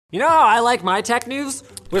You know how I like my tech news?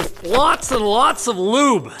 With lots and lots of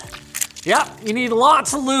lube. Yep, you need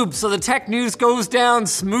lots of lube so the tech news goes down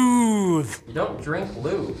smooth. You don't drink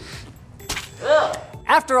lube. Ugh.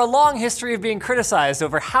 After a long history of being criticized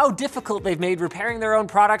over how difficult they've made repairing their own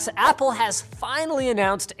products, Apple has finally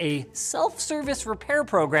announced a self-service repair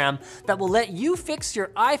program that will let you fix your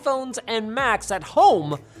iPhones and Macs at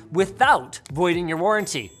home without voiding your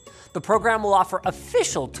warranty. The program will offer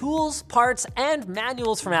official tools, parts, and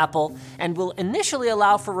manuals from Apple, and will initially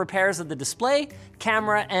allow for repairs of the display,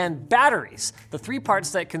 camera, and batteries, the three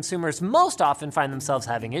parts that consumers most often find themselves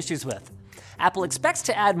having issues with. Apple expects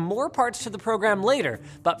to add more parts to the program later,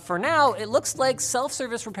 but for now, it looks like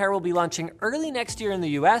self-service repair will be launching early next year in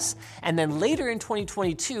the US, and then later in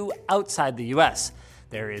 2022 outside the US.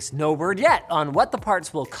 There is no word yet on what the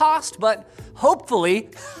parts will cost, but hopefully,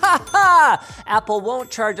 Apple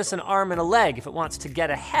won't charge us an arm and a leg if it wants to get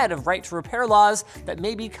ahead of right to repair laws that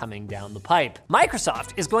may be coming down the pipe.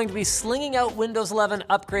 Microsoft is going to be slinging out Windows 11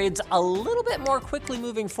 upgrades a little bit more quickly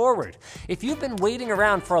moving forward. If you've been waiting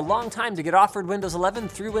around for a long time to get offered Windows 11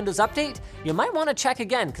 through Windows Update, you might want to check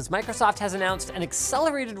again because Microsoft has announced an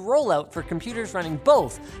accelerated rollout for computers running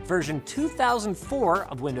both version 2004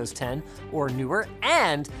 of Windows 10 or newer and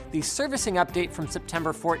the servicing update from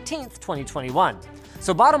September 14th, 2021.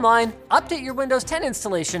 So bottom line, update your Windows 10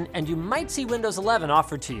 installation and you might see Windows 11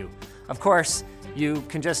 offered to you. Of course, you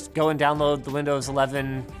can just go and download the Windows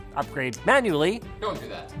 11 upgrade manually. Don't do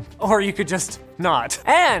that. Or you could just not.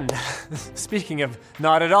 And speaking of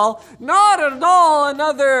not at all,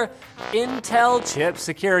 another Intel chip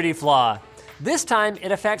security flaw. This time,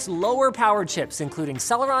 it affects lower power chips, including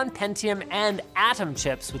Celeron, Pentium, and Atom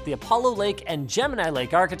chips with the Apollo Lake and Gemini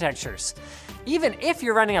Lake architectures. Even if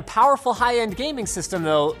you're running a powerful high-end gaming system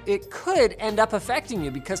though, it could end up affecting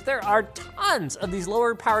you because there are tons of these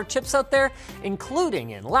lower power chips out there,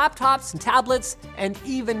 including in laptops and tablets and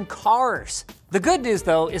even cars. The good news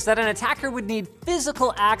though is that an attacker would need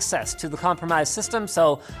physical access to the compromised system,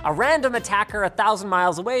 so a random attacker 1,000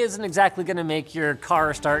 miles away isn't exactly gonna make your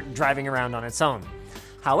car start driving around on its own.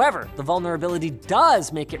 However, the vulnerability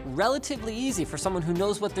does make it relatively easy for someone who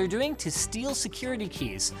knows what they're doing to steal security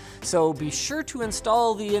keys. So be sure to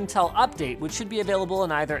install the Intel update, which should be available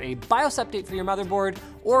in either a BIOS update for your motherboard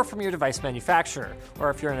or from your device manufacturer.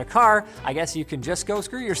 Or if you're in a car, I guess you can just go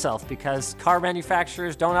screw yourself because car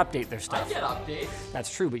manufacturers don't update their stuff. I get updates.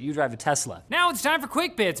 That's true, but you drive a Tesla. Now it's time for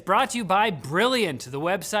Quick Bits, brought to you by Brilliant, the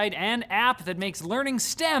website and app that makes learning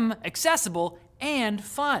STEM accessible and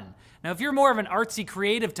fun. Now, if you're more of an artsy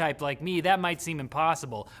creative type like me, that might seem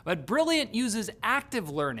impossible, but Brilliant uses active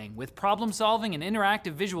learning with problem solving and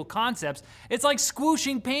interactive visual concepts. It's like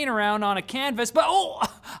squooshing paint around on a canvas, but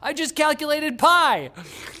I just calculated pi.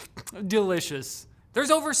 Delicious. There's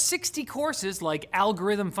over 60 courses like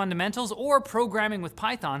Algorithm Fundamentals or Programming with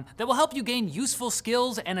Python that will help you gain useful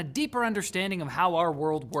skills and a deeper understanding of how our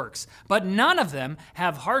world works. But none of them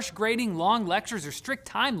have harsh grading, long lectures, or strict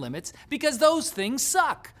time limits because those things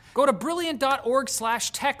suck. Go to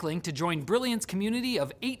brilliant.org/techlink to join Brilliant's community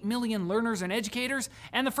of 8 million learners and educators,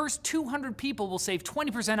 and the first 200 people will save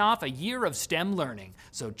 20% off a year of STEM learning.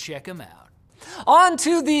 So check them out. On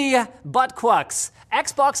to the buttquacks.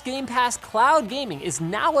 Xbox Game Pass Cloud Gaming is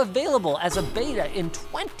now available as a beta in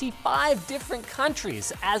 25 different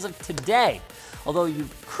countries as of today. Although you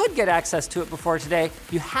could get access to it before today,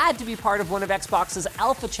 you had to be part of one of Xbox's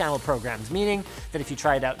alpha channel programs, meaning that if you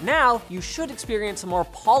try it out now, you should experience a more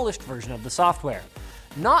polished version of the software.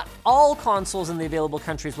 Not all consoles in the available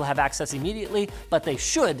countries will have access immediately, but they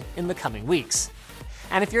should in the coming weeks.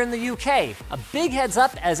 And if you're in the UK, a big heads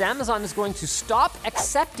up as Amazon is going to stop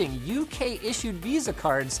accepting UK-issued Visa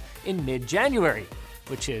cards in mid-January,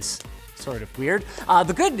 which is sort of weird.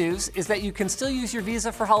 The good news is that you can still use your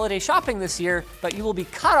Visa for holiday shopping this year, but you will be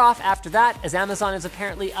cut off after that as Amazon is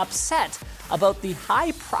apparently upset about the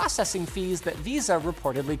high processing fees that Visa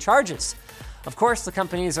reportedly charges. Of course, the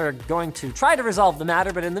companies are going to try to resolve the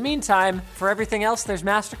matter, but in the meantime, for everything else, there's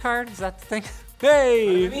MasterCard. Is that the thing?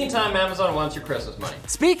 Hey! In the meantime, Amazon wants your Christmas money.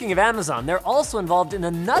 Speaking of Amazon, they're also involved in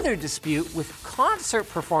another dispute with concert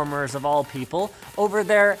performers of all people over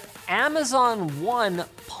their Amazon One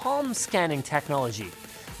palm scanning technology.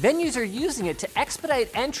 Venues are using it to expedite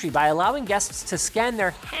entry by allowing guests to scan their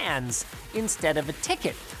hands instead of a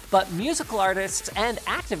ticket. But musical artists and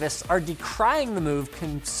activists are decrying the move,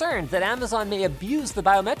 concerned that Amazon may abuse the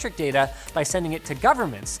biometric data by sending it to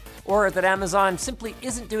governments, or that Amazon simply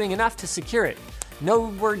isn't doing enough to secure it. No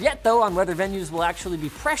word yet, though, on whether venues will actually be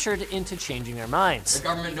pressured into changing their minds. The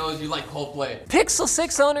government knows you like Coldplay. Pixel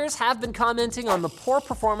 6 owners have been commenting on the poor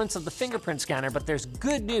performance of the fingerprint scanner, but there's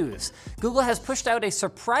good news. Google has pushed out a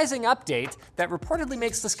surprising update that reportedly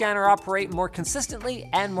makes the scanner operate more consistently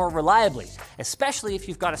and more reliably, especially if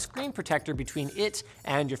you've got a screen protector between it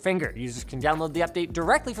and your finger. Users can download the update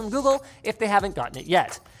directly from Google if they haven't gotten it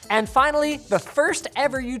yet. And finally, the first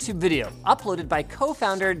ever YouTube video, uploaded by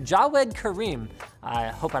co-founder Jawed Karim, I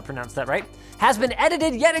hope I pronounced that right, has been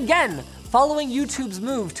edited yet again, following YouTube's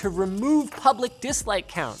move to remove public dislike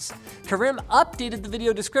counts. Karim updated the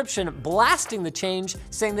video description, blasting the change,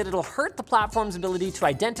 saying that it'll hurt the platform's ability to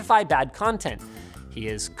identify bad content. He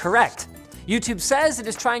is correct. YouTube says it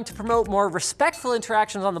is trying to promote more respectful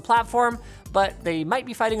interactions on the platform, but they might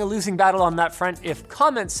be fighting a losing battle on that front if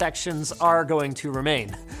comment sections are going to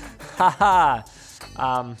remain. Haha.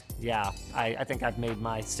 Yeah, I think I've made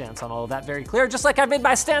my stance on all of that very clear, just like I've made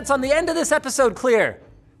my stance on the end of this episode clear.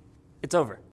 It's over.